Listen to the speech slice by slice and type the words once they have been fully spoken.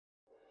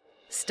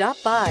Stop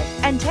by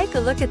and take a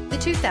look at the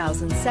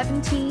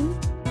 2017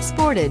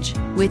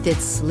 Sportage. With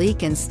its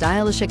sleek and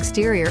stylish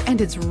exterior and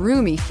its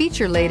roomy,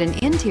 feature-laden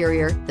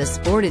interior, the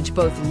Sportage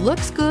both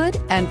looks good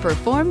and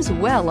performs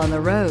well on the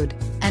road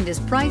and is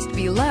priced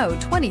below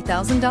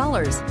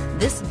 $20,000.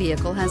 This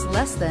vehicle has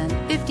less than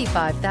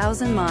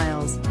 55,000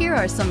 miles. Here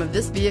are some of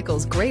this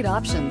vehicle's great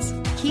options: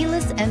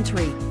 keyless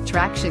entry,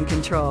 traction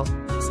control,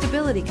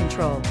 stability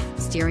control,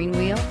 steering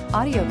wheel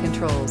audio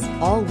controls,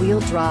 all-wheel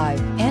drive,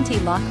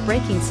 anti-lock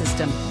braking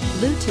system,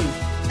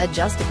 Bluetooth,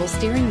 adjustable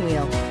steering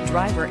wheel,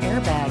 driver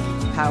airbag,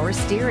 power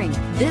steering.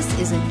 This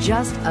isn't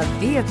just a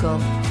vehicle,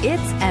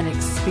 it's an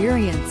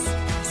experience.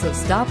 So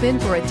stop in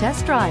for a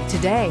test drive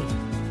today.